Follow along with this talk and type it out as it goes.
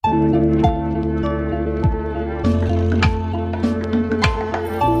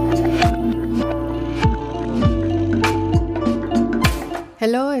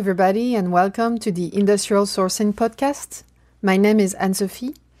everybody, and welcome to the Industrial Sourcing Podcast. My name is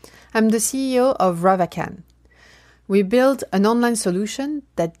Anne-Sophie. I'm the CEO of Ravacan. We built an online solution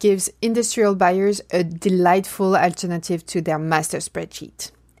that gives industrial buyers a delightful alternative to their master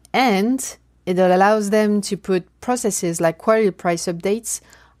spreadsheet. And it allows them to put processes like query price updates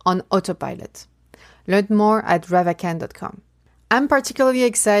on autopilot. Learn more at ravacan.com. I'm particularly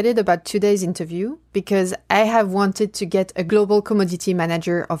excited about today's interview because I have wanted to get a global commodity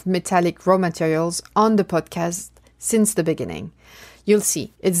manager of metallic raw materials on the podcast since the beginning. You'll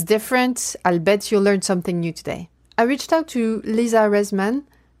see, it's different. I'll bet you'll learn something new today. I reached out to Lisa Resman,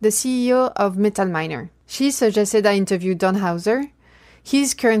 the CEO of MetalMiner. She suggested I interview Don Hauser.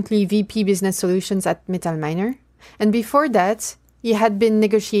 He's currently VP Business Solutions at MetalMiner. And before that, he had been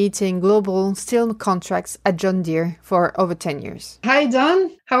negotiating global steel contracts at John Deere for over 10 years. Hi,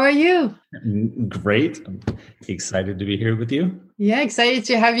 Don. How are you? Great. I'm excited to be here with you. Yeah, excited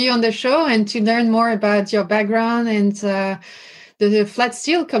to have you on the show and to learn more about your background and the flat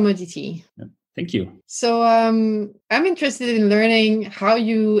steel commodity. Thank you. So I'm interested in learning how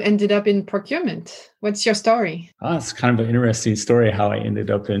you ended up in procurement. What's your story? It's kind of an interesting story how I ended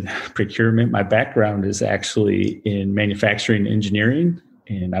up in procurement. My background is actually in manufacturing engineering,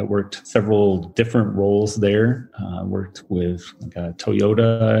 and I worked several different roles there. I worked with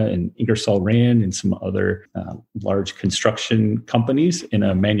Toyota and Ingersoll Rand and some other large construction companies in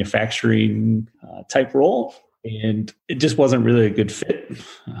a manufacturing type role, and it just wasn't really a good fit.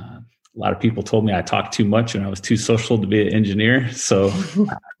 A lot of people told me I talked too much and I was too social to be an engineer. So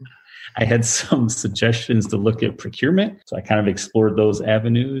I had some suggestions to look at procurement. So I kind of explored those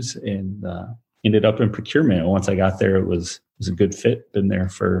avenues and ended up in procurement. Once I got there, it was a good fit. Been there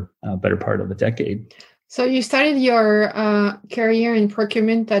for a better part of a decade. So you started your career in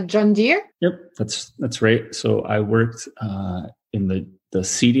procurement at John Deere? Yep, that's right. So I worked in the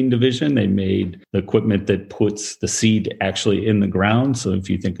seeding division. They made the equipment that puts the seed actually in the ground. So if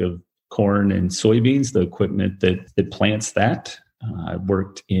you think of corn and soybeans, the equipment that plants that. I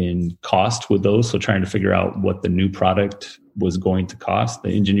worked in cost with those, so trying to figure out what the new product was going to cost. The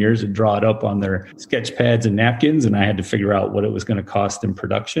engineers would draw it up on their sketch pads and napkins, and I had to figure out what it was going to cost in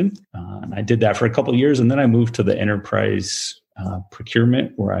production. And I did that for a couple of years, and then I moved to the enterprise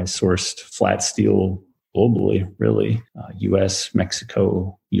procurement, where I sourced flat steel globally, really, U.S.,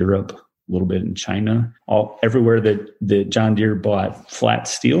 Mexico, Europe, a little bit in China, everywhere that John Deere bought flat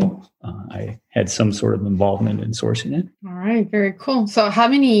steel. I had some sort of involvement in sourcing it. All right, very cool. So how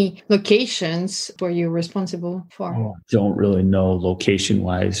many locations were you responsible for? I don't really know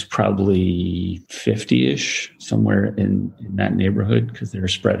location-wise, probably 50-ish, somewhere in that neighborhood, because they're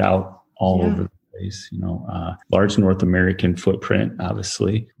spread out all over the place. Large North American footprint,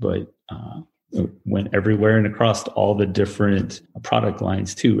 obviously, but it went everywhere and across all the different product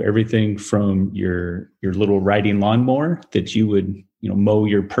lines too. Everything from your little riding lawnmower that you would mow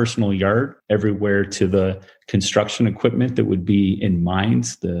your personal yard, everywhere to the construction equipment that would be in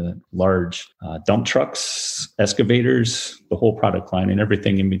mines, the large dump trucks, excavators, the whole product line and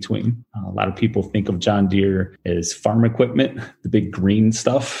everything in between. A lot of people think of John Deere as farm equipment, the big green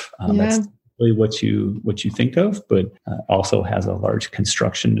stuff. That's what you think of, but also has a large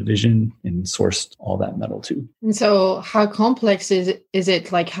construction division and sourced all that metal too. And so how complex is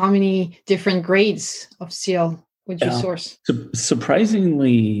it? Like how many different grades of steel would you source?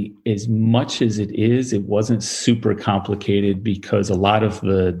 Surprisingly, as much as it is, it wasn't super complicated because a lot of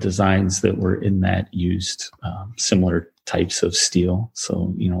the designs that were in that used similar types of steel.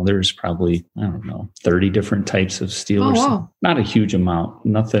 So, there's probably, 30 different types of steel. Not a huge amount,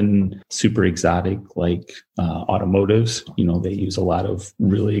 nothing super exotic like automotives. They use a lot of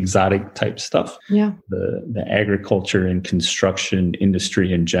really exotic type stuff. Yeah. The agriculture and construction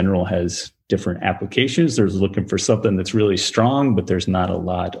industry in general has different applications. There's looking for something that's really strong, but there's not a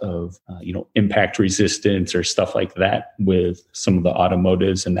lot of, impact resistance or stuff like that with some of the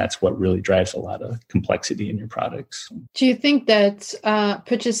automotives. And that's what really drives a lot of complexity in your products. Do you think that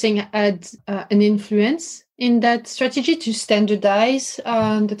purchasing had an influence in that strategy to standardize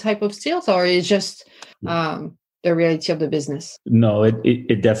the type of steels, or is just the reality of the business? No,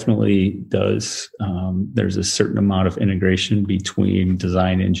 it definitely does. There's a certain amount of integration between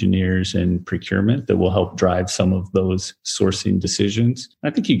design engineers and procurement that will help drive some of those sourcing decisions.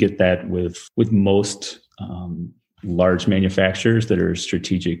 I think you get that with most large manufacturers that are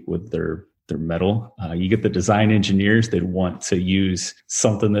strategic with their metal. You get the design engineers that want to use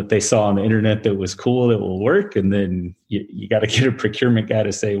something that they saw on the internet that was cool, that will work. And then you got to get a procurement guy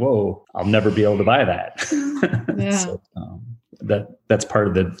to say, whoa, I'll never be able to buy that. Yeah. So, that's part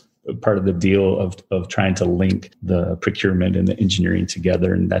of part of the deal of trying to link the procurement and the engineering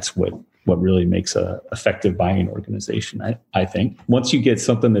together. And that's what really makes a effective buying organization, I think. Once you get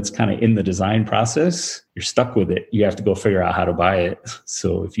something that's kind of in the design process, you're stuck with it. You have to go figure out how to buy it.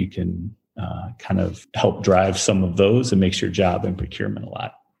 So if you can kind of help drive some of those, it makes your job in procurement a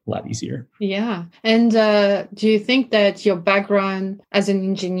lot easier. Yeah. And do you think that your background as an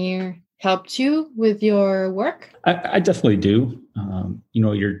engineer helped you with your work? I definitely do.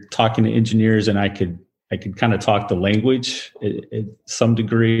 You're talking to engineers, and I could kind of talk the language at some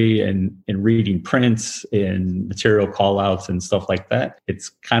degree, and in reading prints and material callouts and stuff like that. It's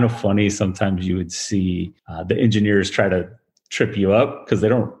kind of funny. Sometimes you would see the engineers try to trip you up because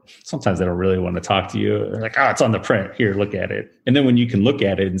sometimes they don't really want to talk to you. They're like, oh, it's on the print. Here, look at it. And then when you can look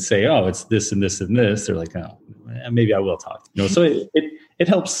at it and say, oh, it's this and this and this, they're like, oh, maybe I will talk. So it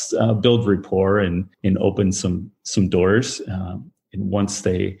helps build rapport and open some doors. And once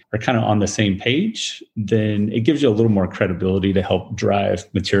they are kind of on the same page, then it gives you a little more credibility to help drive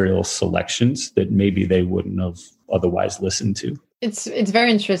material selections that maybe they wouldn't have otherwise listened to. It's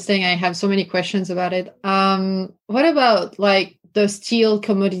very interesting. I have so many questions about it. What about like the steel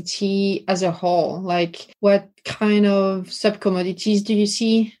commodity as a whole? Like what kind of sub-commodities do you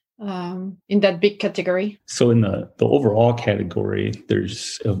see in that big category? So in the overall category,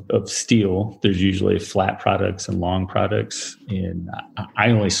 there's of steel, there's usually flat products and long products. And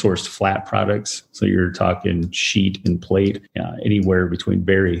I only sourced flat products. So you're talking sheet and plate, anywhere between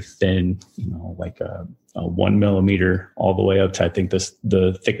very thin, like a 1 millimeter all the way up to, I think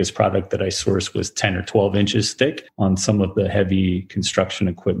the thickest product that I sourced was 10 or 12 inches thick. On some of the heavy construction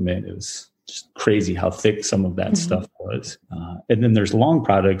equipment, it was just crazy how thick some of that stuff was. And then there's long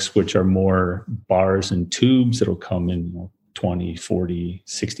products, which are more bars and tubes that'll come in 20, 40,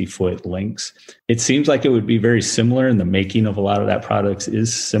 60 foot lengths. It seems like it would be very similar, and the making of a lot of that products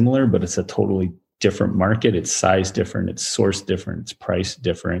is similar, but it's a totally different market. It's size different, it's sourced different, it's priced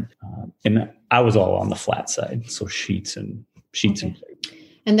different. And I was all on the flat side. So sheets and plate.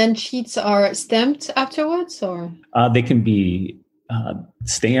 And then sheets are stamped afterwards, or? They can be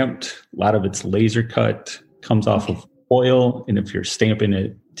stamped. A lot of it's laser cut, comes off of coil. And if you're stamping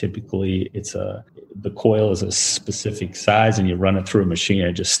it, typically the coil is a specific size, and you run it through a machine,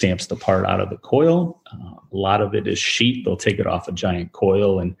 it just stamps the part out of the coil. A lot of it is sheet. They'll take it off a giant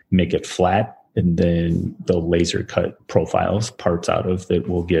coil and make it flat. And then they'll laser cut parts out of that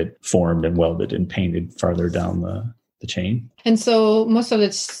will get formed and welded and painted farther down the chain. And so most of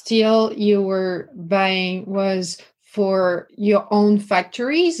the steel you were buying was for your own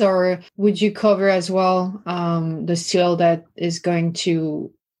factories, or would you cover as well the steel that is going to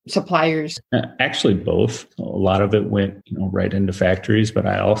suppliers? Actually, both. A lot of it went, right into factories, but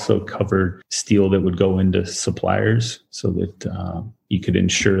I also covered steel that would go into suppliers so that you could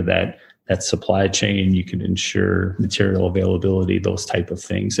ensure that supply chain, you can ensure material availability, those type of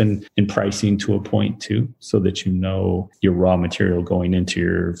things, and pricing to a point too, so that your raw material going into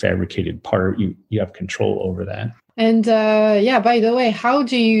your fabricated part, you have control over that. And by the way, how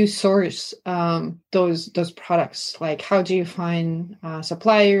do you source those products? Like, how do you find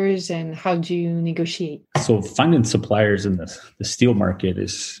suppliers, and how do you negotiate? So finding suppliers in the steel market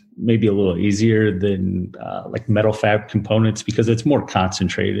is maybe a little easier than like metal fab components, because it's more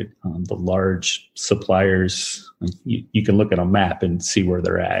concentrated. The large suppliers, you can look at a map and see where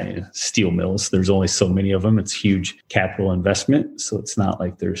they're at. Steel mills, there's only so many of them. It's huge capital investment. So it's not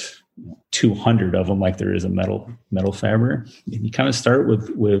like there's 200 of them like there is a metal fabber. And you kind of start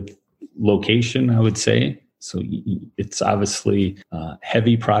with location, I would say. So it's obviously a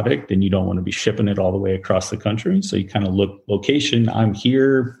heavy product, and you don't want to be shipping it all the way across the country. So you kind of look location. I'm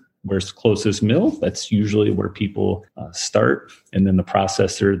here. Where's the closest mill? That's usually where people start. And then the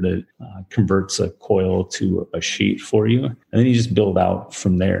processor that converts a coil to a sheet for you. And then you just build out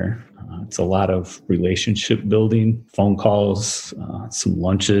from there. It's a lot of relationship building, phone calls, some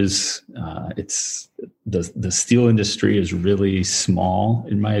lunches. It's the steel industry is really small,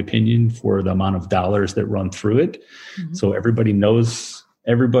 in my opinion, for the amount of dollars that run through it. Mm-hmm. So everybody knows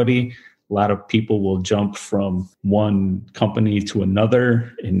everybody. A lot of people will jump from one company to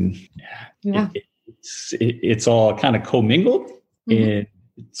another, and it's all kind of commingled. Mm-hmm. And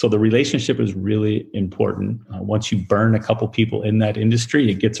so the relationship is really important. Once you burn a couple people in that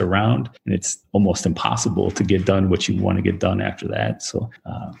industry, it gets around, and it's almost impossible to get done what you want to get done after that. So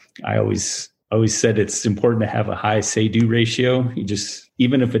I always said it's important to have a high say-do ratio. You just,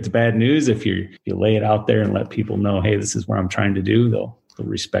 even if it's bad news, if you lay it out there and let people know, hey, this is what I'm trying to do, they'll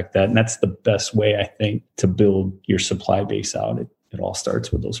respect that. And that's the best way, I think, to build your supply base out. it all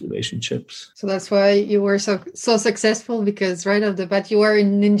starts with those relationships. So that's why you were so successful, because right off the bat, you are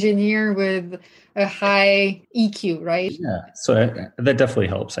an engineer with a high EQ, right? Yeah. So that definitely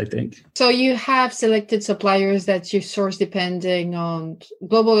helps, I think. So you have selected suppliers that you source depending on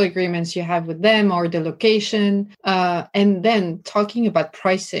global agreements you have with them or the location. And then talking about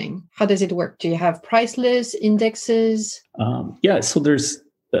pricing, how does it work? Do you have price lists, indexes? So there's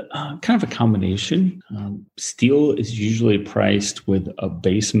kind of a combination. Steel is usually priced with a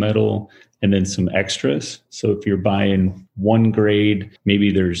base metal and then some extras. So if you're buying one grade,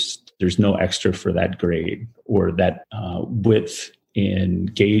 maybe there's no extra for that grade or that width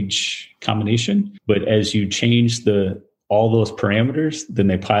and gauge combination. But as you change all those parameters, then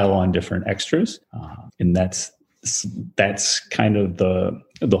they pile on different extras, and that's kind of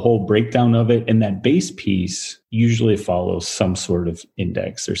the whole breakdown of it. And that base piece usually follows some sort of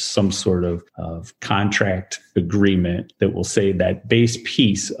index. There's some sort of contract agreement that will say that base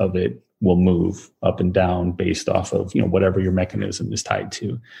piece of it will move up and down based off of whatever your mechanism is tied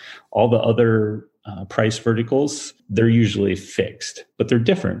to. All the other price verticals, they're usually fixed, but they're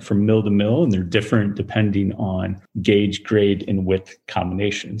different from mill to mill, and they're different depending on gauge, grade, and width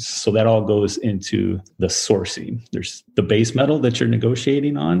combinations. So that all goes into the sourcing. There's the base metal that you're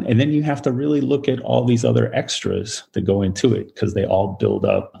negotiating on, and then you have to really look at all these other extras that go into it because they all build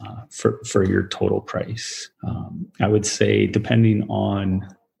up for your total price. I would say depending on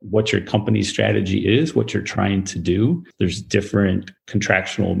what your company's strategy is, what you're trying to do, there's different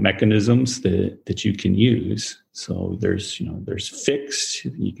contractual mechanisms that you can use. So there's fixed,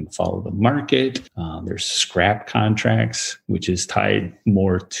 you can follow the market. There's scrap contracts, which is tied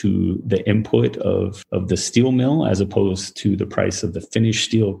more to the input of the steel mill as opposed to the price of the finished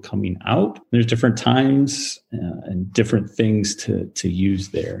steel coming out. There's different times and different things to use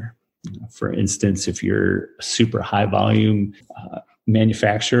there. For instance, if you're a super high volume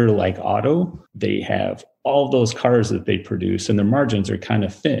manufacturer like auto, they have all those cars that they produce and their margins are kind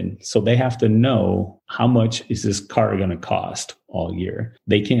of thin. So they have to know how much is this car going to cost all year.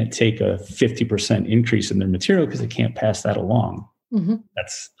 They can't take a 50% increase in their material because they can't pass that along. Mm-hmm.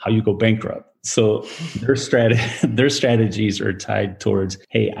 That's how you go bankrupt. So their strategies are tied towards,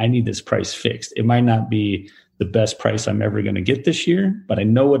 hey, I need this price fixed. It might not be the best price I'm ever going to get this year, but I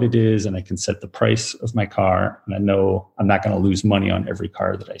know what it is and I can set the price of my car and I know I'm not going to lose money on every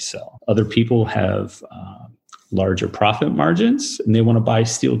car that I sell. Other people have larger profit margins and they want to buy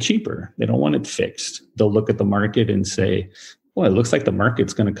steel cheaper. They don't want it fixed. They'll look at the market and say, well, it looks like the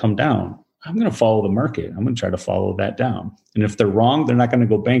market's going to come down. I'm going to follow the market. I'm going to try to follow that down. And if they're wrong, they're not going to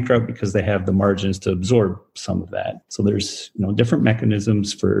go bankrupt because they have the margins to absorb some of that. So there's different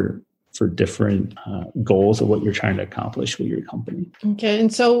mechanisms for different goals of what you're trying to accomplish with your company. Okay.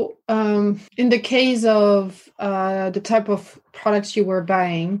 And so in the case of the type of products you were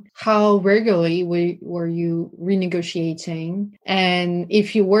buying, how regularly were you renegotiating? And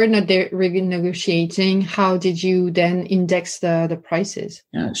if you were not renegotiating, how did you then index the prices?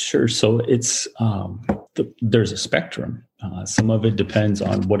 Yeah, sure. So it's there's a spectrum. Some of it depends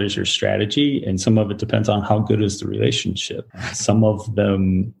on what is your strategy, and some of it depends on how good is the relationship. Some of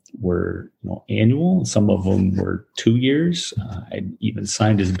them were annual, some of them were 2 years. I even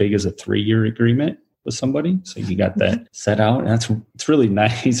signed as big as a 3-year agreement with somebody. So you got that set out. And it's really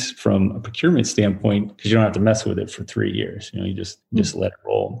nice from a procurement standpoint because you don't have to mess with it for 3 years. You just let it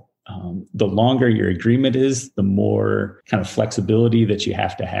roll. The longer your agreement is, the more kind of flexibility that you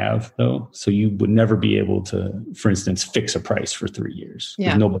have to have, though. So you would never be able to, for instance, fix a price for 3 years.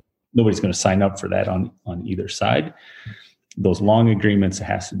 Yeah. Nobody's going to sign up for that on either side. Those long agreements, it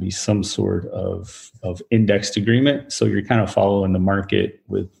has to be some sort of indexed agreement. So you're kind of following the market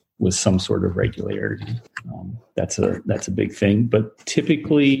with some sort of regularity. That's a big thing. But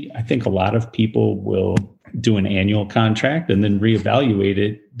typically, I think a lot of people will do an annual contract and then reevaluate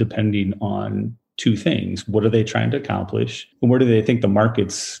it depending on two things. What are they trying to accomplish? And where do they think the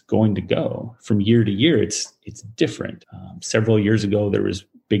market's going to go? From year to year, it's different. Several years ago, there was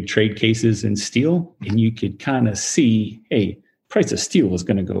big trade cases in steel, and you could kind of see, hey, price of steel was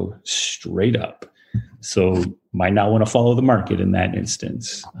going to go straight up. So might not want to follow the market in that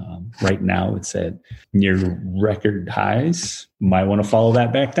instance. Right now, it's at near record highs. Might want to follow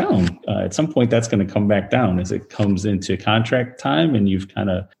that back down. At some point, that's going to come back down as it comes into contract time and you've kind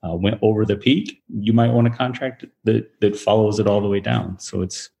of went over the peak. You might want a contract that follows it all the way down. So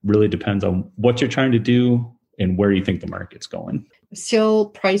it's really depends on what you're trying to do and where you think the market's going. Steel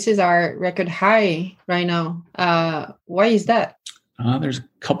prices are record high right now. Why is that? There's a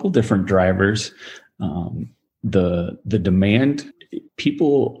couple different drivers. The demand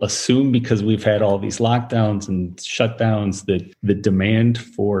people assume because we've had all these lockdowns and shutdowns that the demand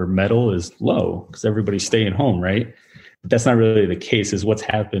for metal is low because everybody's staying home, right? But that's not really the case. Is what's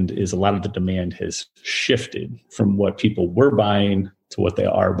happened is a lot of the demand has shifted from what people were buying to what they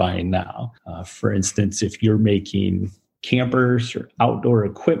are buying now. For instance, if you're making campers or outdoor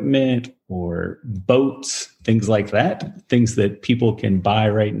equipment or boats, things like that, things that people can buy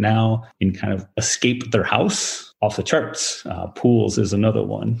right now and kind of escape their house, off the charts. Pools is another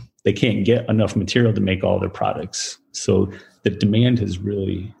one. They can't get enough material to make all their products. So the demand has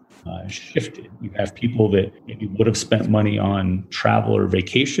really shifted. You have people that maybe would have spent money on travel or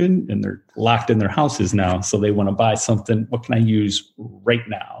vacation and they're locked in their houses now. So they want to buy something. What can I use right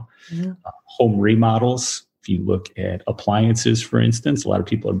now? Yeah. Home remodels. If you look at appliances, for instance, a lot of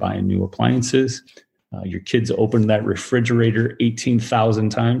people are buying new appliances. Your kids opened that refrigerator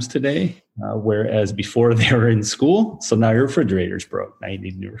 18,000 times today, whereas before they were in school. So now your refrigerator's broke. Now you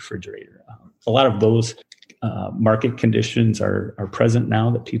need a new refrigerator. A lot of those market conditions are present now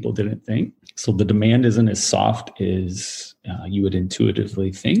that people didn't think. So the demand isn't as soft as you would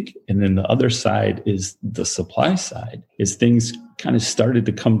intuitively think. And then the other side is the supply side, is things kind of started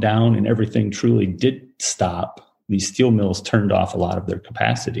to come down and everything truly did stop. These steel mills turned off a lot of their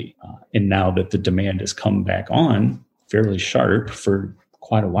capacity. And now that the demand has come back on fairly sharp for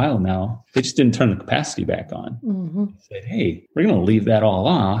quite a while now, they just didn't turn the capacity back on. Mm-hmm. Said, hey, we're going to leave that all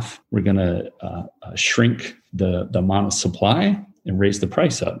off. We're going to shrink the amount of supply and raise the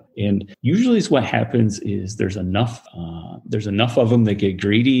price up. And usually is what happens is there's enough of them that get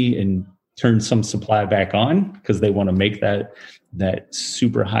greedy and turn some supply back on because they want to make that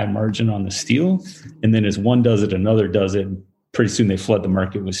super high margin on the steel. And then as one does it, another does it. Pretty soon they flood the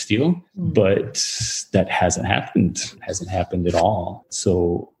market with steel, but that hasn't happened at all.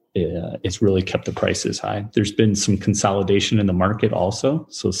 So it's really kept the prices high. There's been some consolidation in the market also.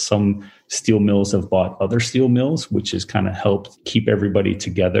 So some steel mills have bought other steel mills, which has kind of helped keep everybody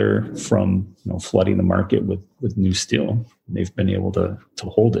together from flooding the market with new steel. They've been able to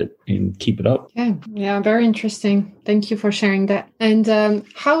hold it and keep it up. Yeah, very interesting. Thank you for sharing that. And I'd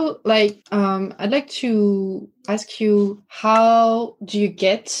like to ask you, how do you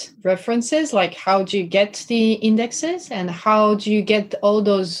get references? Like, how do you get the indexes and how do you get all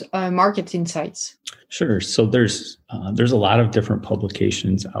those market insights? Sure. So there's a lot of different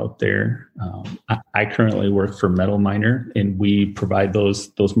publications out there. I currently work for MetalMiner, and we provide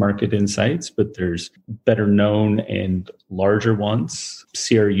those market insights. But there's better known and larger ones.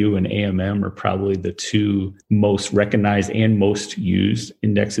 CRU and AMM are probably the two most recognized and most used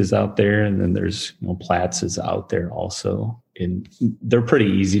indexes out there. And then there's Platts is out there also, and they're pretty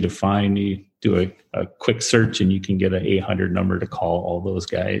easy to find. You do a quick search and you can get an 800 number to call all those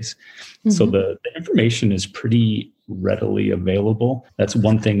guys. Mm-hmm. So the information is pretty readily available. That's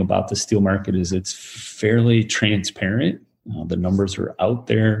one thing about the steel market, is it's fairly transparent. The numbers are out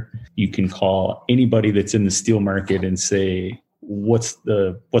there. You can call anybody that's in the steel market and say, what's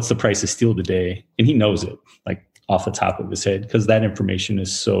the price of steel today? And he knows it, like off the top of his head, because that information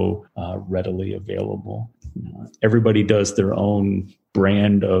is so readily available. Everybody does their own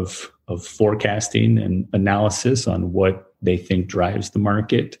brand of forecasting and analysis on what they think drives the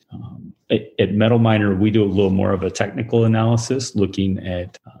market. At MetalMiner, we do a little more of a technical analysis, looking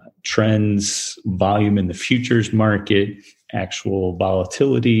at trends, volume in the futures market, actual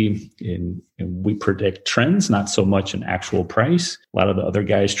volatility, and we predict trends, not so much an actual price. A lot of the other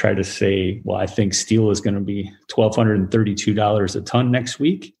guys try to say, well, I think steel is going to be $1,232 a ton next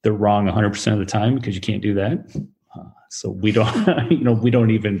week. They're wrong 100% of the time, because you can't do that. So we don't, we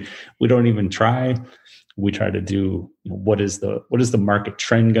don't even try. We try to do, what is the market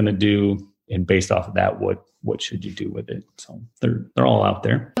trend going to do, and based off of that, what should you do with it? So they're all out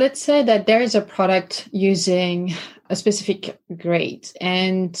there. Let's say that there is a product using a specific grade,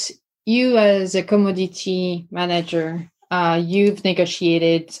 and you, as a commodity manager, you've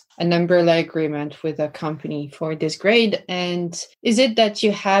negotiated an umbrella agreement with a company for this grade. And is it that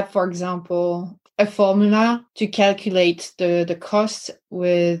you have, for example, a formula to calculate the cost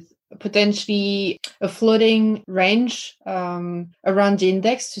with potentially a floating range around the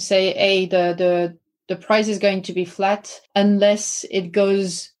index to say, hey, the price is going to be flat unless it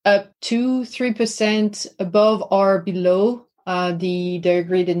goes up 2-3% above or below the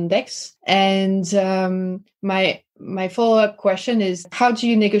agreed index? And my follow-up question is, how do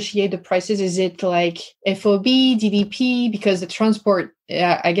you negotiate the prices? Is it like FOB, DDP? Because the transport,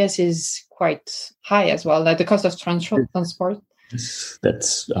 I guess, is quite high as well, like the cost of transport.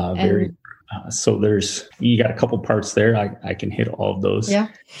 That's very So you got a couple parts there. I can hit all of those. Yeah.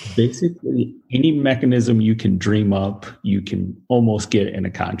 Basically, any mechanism you can dream up, you can almost get in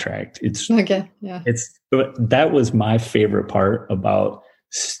a contract. Okay. Yeah. That was my favorite part about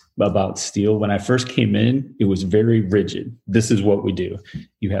steel. When I first came in, it was very rigid. This is what we do.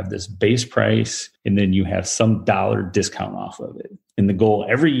 You have this base price, and then you have some dollar discount off of it. And the goal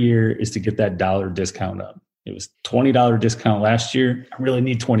every year is to get that dollar discount up. It was $20 discount last year. I really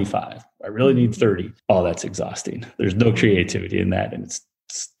need 25. I really need 30. Oh, that's exhausting. There's no creativity in that. And it's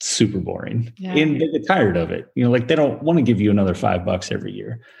super boring. Yeah. And they get tired of it. Like they don't want to give you another $5 every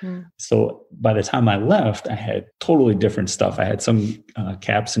year. So by the time I left, I had totally different stuff. I had some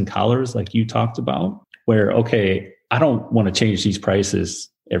caps and collars like you talked about where, okay, I don't want to change these prices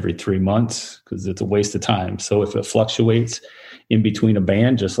every 3 months because it's a waste of time. So if it fluctuates in between a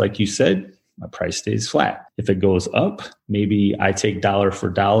band, just like you said, my price stays flat. If it goes up, maybe I take dollar for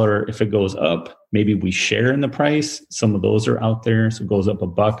dollar. If it goes up, maybe we share in the price. Some of those are out there. So it goes up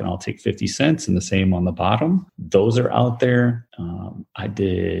 $1 and I'll take 50 cents, and the same on the bottom. Those are out there. I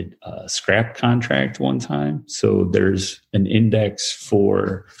did a scrap contract one time. So there's an index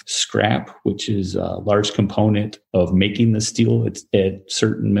for scrap, which is a large component of making the steel at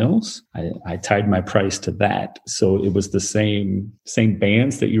certain mills. I tied my price to that. So it was the same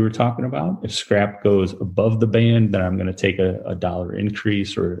bands that you were talking about. If scrap goes above the band, then I'm going to take a dollar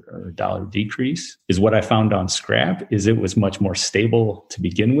increase or a dollar decrease. Is what I found on scrap is it was much more stable to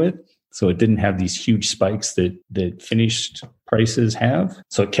begin with. So it didn't have these huge spikes that finished prices have.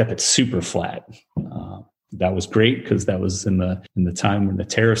 So it kept it super flat. That was great because that was in the time when the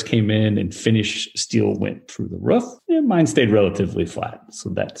tariffs came in and finished steel went through the roof. And mine stayed relatively flat. So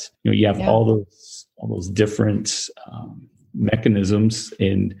that's, you have all those different mechanisms,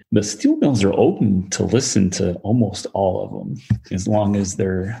 and the steel mills are open to listen to almost all of them as long as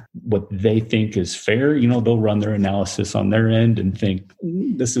they're what they think is fair. They'll run their analysis on their end and think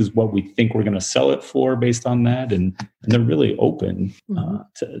this is what we think we're going to sell it for based on that, and they're really open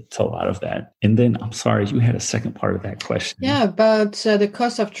to a lot of that. And then I'm sorry, you had a second part of that question. Yeah, about the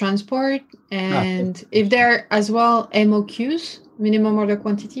cost of transport, and if there are as well MOQs, minimum order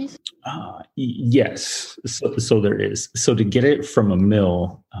quantities. Yes. So there is. So to get it from a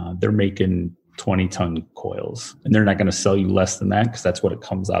mill, they're making 20-ton coils, and they're not going to sell you less than that because that's what it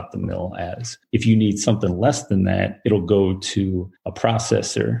comes out the mill as. If you need something less than that, it'll go to a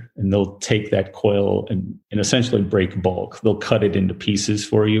processor, and they'll take that coil and essentially break bulk. They'll cut it into pieces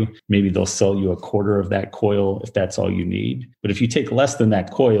for you. Maybe they'll sell you a quarter of that coil if that's all you need. But if you take less than that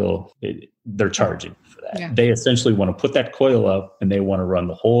coil, they're charging for that. Yeah. They essentially want to put that coil up, and they want to run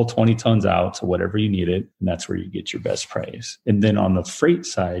the whole 20 tons out to whatever you need it. And that's where you get your best price. And then on the freight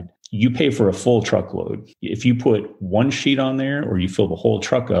side, you pay for a full truckload. If you put one sheet on there or you fill the whole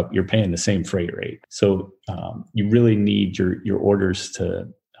truck up, you're paying the same freight rate. So you really need your orders to,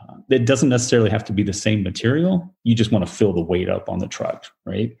 it doesn't necessarily have to be the same material. You just want to fill the weight up on the truck,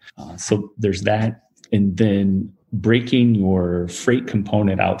 right? So there's that. And then breaking your freight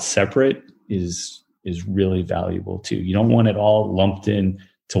component out separate is really valuable too. You don't want it all lumped in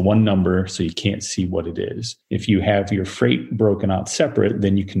to one number so you can't see what it is. If you have your freight broken out separate,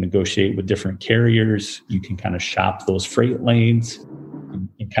 then you can negotiate with different carriers. You can kind of shop those freight lanes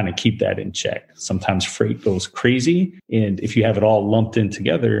and kind of keep that in check. Sometimes freight goes crazy, and if you have it all lumped in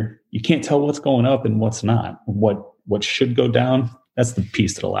together, you can't tell what's going up and what's not. What should go down. That's the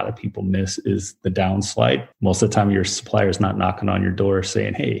piece that a lot of people miss is the downslide. Most of the time, your supplier's not knocking on your door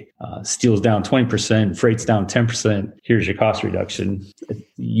saying, hey, steel's down 20%, freight's down 10%. Here's your cost reduction. You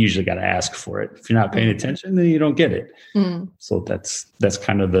usually got to ask for it. If you're not paying attention, then you don't get it. So that's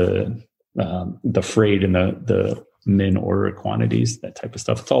kind of the freight and the min order quantities, that type of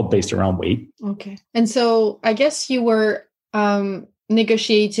stuff. It's all based around weight. Okay. And so I guess you were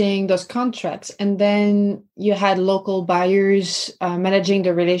negotiating those contracts, and then you had local buyers managing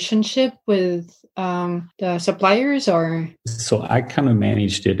the relationship with the suppliers, or? So I kind of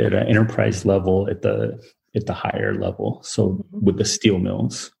managed it at an enterprise level at the higher level. So with the steel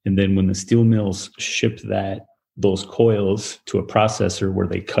mills, and then when the steel mills shipped those coils to a processor where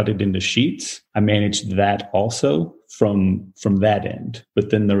they cut it into sheets, I managed that also from that end. But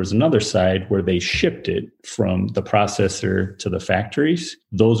then there was another side where they shipped it from the processor to the factories.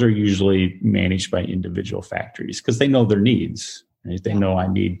 Those are usually managed by individual factories because they know their needs. Right? They know I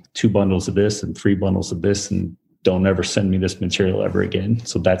need 2 bundles of this and 3 bundles of this, and don't ever send me this material ever again.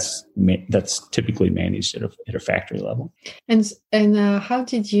 So that's typically managed at a factory level. And how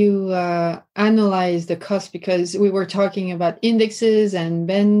did you analyze the cost? Because we were talking about indexes and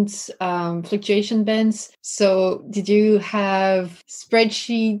bands, fluctuation bands. So did you have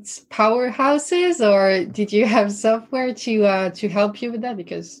spreadsheets powerhouses, or did you have software to help you with that?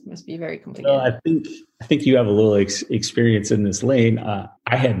 Because it must be very complicated. Well, I think you have a little experience in this lane.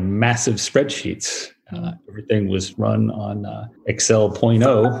 I had massive spreadsheets. Everything was run on Excel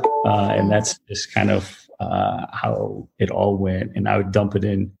 0.0, and that's just kind of how it all went. And I would dump it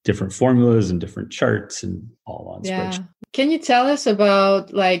in different formulas and different charts and all on spreadsheets. Can you tell us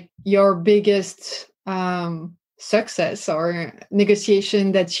about like your biggest success or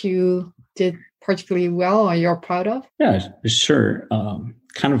negotiation that you did particularly well or you're proud of? Yeah, sure.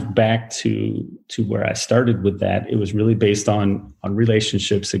 Kind of back to where I started with that, it was really based on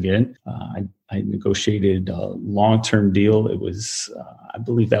relationships again. I negotiated a long-term deal. It was, I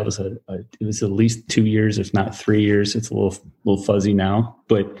believe that was it was at least 2 years, if not 3 years. It's a little fuzzy now,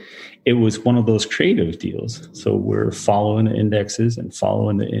 but it was one of those creative deals. So we're following the indexes, and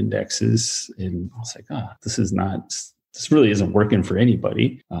I was like, this really isn't working for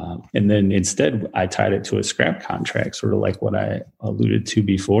anybody. And then instead, I tied it to a scrap contract, sort of like what I alluded to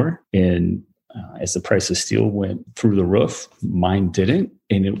before. And as the price of steel went through the roof, mine didn't.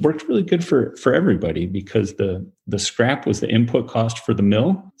 And it worked really good for everybody because the scrap was the input cost for the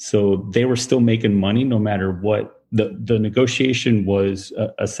mill. So they were still making money no matter what. The negotiation was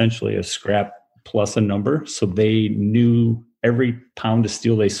essentially a scrap plus a number. So they knew every pound of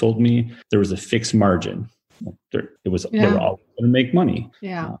steel they sold me, there was a fixed margin. They were all going to make money,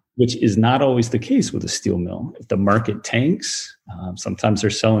 which is not always the case with a steel mill. If the market tanks, sometimes they're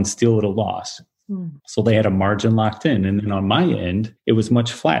selling steel at a loss. So they had a margin locked in. And then on my end, it was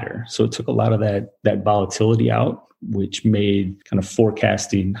much flatter. So it took a lot of that volatility out, which made kind of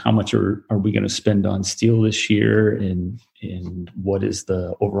forecasting how much are we going to spend on steel this year and what is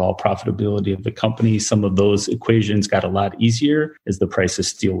the overall profitability of the company. Some of those equations got a lot easier as the price of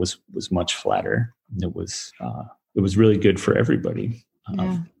steel was much flatter. And it was really good for everybody.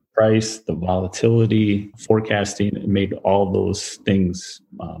 Price, the volatility, forecasting, it made all those things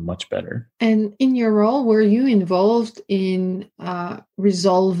much better. And in your role, were you involved in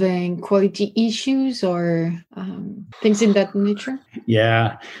resolving quality issues or things in that nature?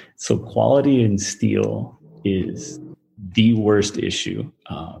 Yeah. So quality in steel is the worst issue.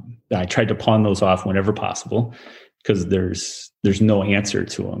 I tried to pawn those off whenever possible because there's no answer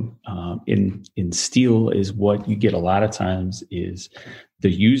to them. In steel is what you get a lot of times is the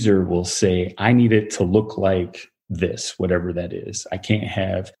user will say, I need it to look like this, whatever that is. I can't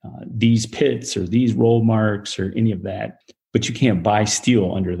have these pits or these roll marks or any of that. But you can't buy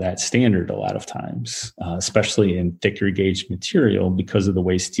steel under that standard a lot of times, especially in thicker gauge material. Because of the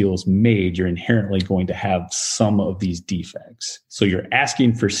way steel is made, you're inherently going to have some of these defects. So you're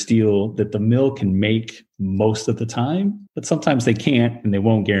asking for steel that the mill can make most of the time, but sometimes they can't and they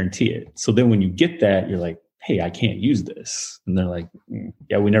won't guarantee it. So then when you get that, you're like, hey, I can't use this. And they're like,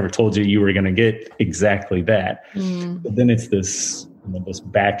 yeah, we never told you were going to get exactly that. But then it's this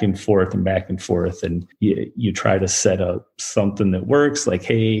back and forth, and you try to set up something that works. Like,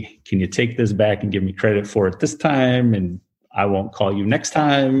 hey, can you take this back and give me credit for it this time, and I won't call you next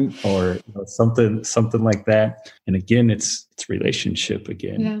time, or something like that. And again, it's relationship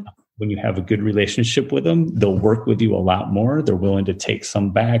again. Yeah. When you have a good relationship with them, they'll work with you a lot more. They're willing to take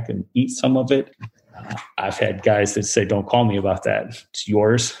some back and eat some of it. I've had guys that say, "Don't call me about that. It's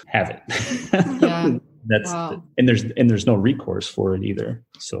yours. Have it." Yeah. And there's no recourse for it either.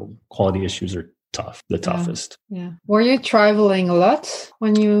 So quality issues are tough, the toughest. Yeah. Were you traveling a lot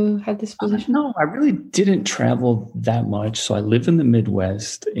when you had this position? No, I really didn't travel that much. So I live in the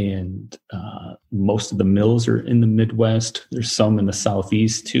Midwest, and most of the mills are in the Midwest. There's some in the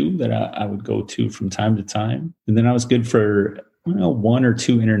Southeast too that I would go to from time to time. And then I was good for 1 or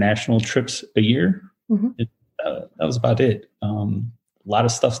 2 international trips a year. Mm-hmm. That was about it. A lot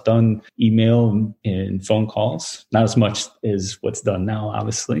of stuff's done email and phone calls, not as much as what's done now,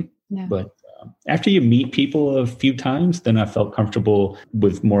 obviously. Yeah. But after you meet people a few times, then I felt comfortable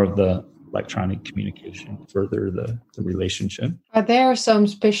with more of the electronic communication, further the relationship. Are there some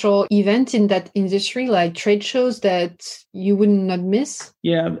special events in that industry, like trade shows, that you would not miss?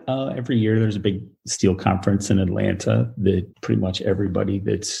 Yeah, every year there's a big steel conference in Atlanta that pretty much everybody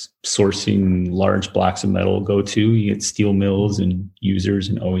that's sourcing large blocks of metal go to. You get steel mills and users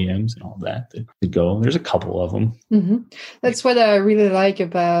and OEMs and all that go. There's a couple of them. Mm-hmm. That's what I really like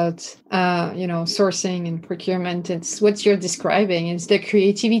about sourcing and procurement. It's what you're describing. It's the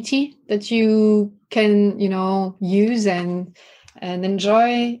creativity that you can use and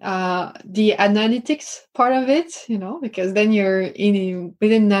enjoy the analytics part of it, because then you're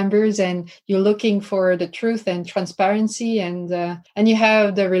within numbers and you're looking for the truth and transparency, and you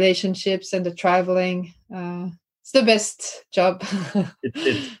have the relationships and the traveling. It's the best job.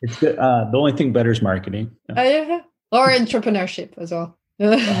 It's good. The only thing better is marketing. Yeah. Or entrepreneurship as well.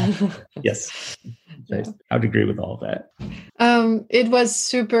 Yes. Yeah. I would agree with all that. It was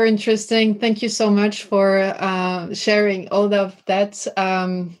super interesting. Thank you so much for sharing all of that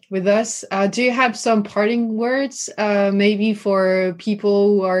with us. Do you have some parting words, maybe for people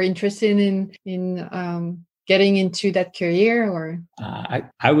who are interested in getting into that career? Or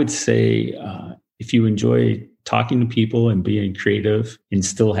I would say if you enjoy talking to people and being creative and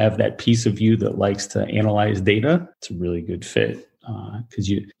still have that piece of you that likes to analyze data, it's a really good fit. Because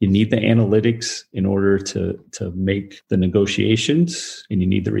you need the analytics in order to make the negotiations, and you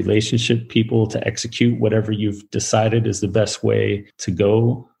need the relationship people to execute whatever you've decided is the best way to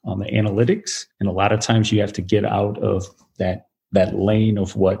go on the analytics. And a lot of times you have to get out of that lane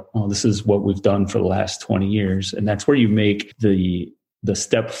of this is what we've done for the last 20 years. And that's where you make the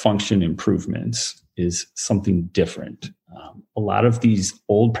step function improvements is something different. A lot of these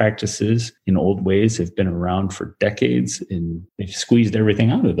old practices in old ways have been around for decades, and they've squeezed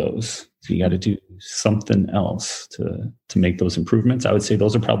everything out of those. So you got to do something else to make those improvements. I would say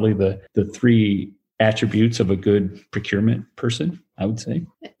those are probably the three attributes of a good procurement person, I would say.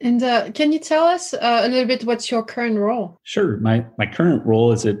 And can you tell us a little bit what's your current role? Sure. My current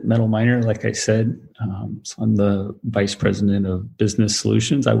role is at MetalMiner, like I said. So I'm the vice president of business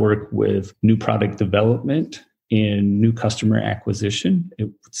solutions. I work with new product development and new customer acquisition.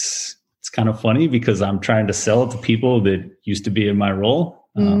 It's kind of funny because I'm trying to sell it to people that used to be in my role.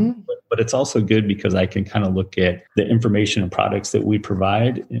 But it's also good because I can kind of look at the information and products that we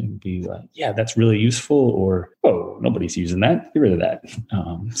provide and be like, yeah, that's really useful, or, oh, nobody's using that. Get rid of that.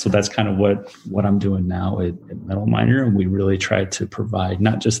 So that's kind of what I'm doing now at MetalMiner. And we really try to provide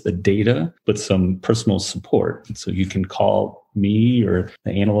not just the data, but some personal support. So you can call me or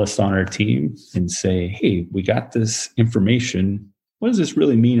the analyst on our team and say, hey, we got this information. What does this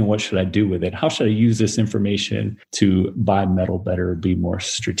really mean, and what should I do with it? How should I use this information to buy metal better, be more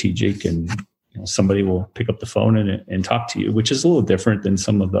strategic? And somebody will pick up the phone and talk to you, which is a little different than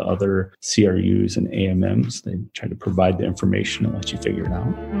some of the other CRUs and AMMs. They try to provide the information and let you figure it out.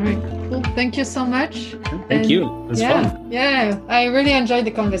 All right, cool. Thank you so much. Thank you. It was fun. Yeah, I really enjoyed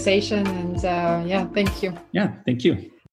the conversation, and thank you. Yeah, thank you.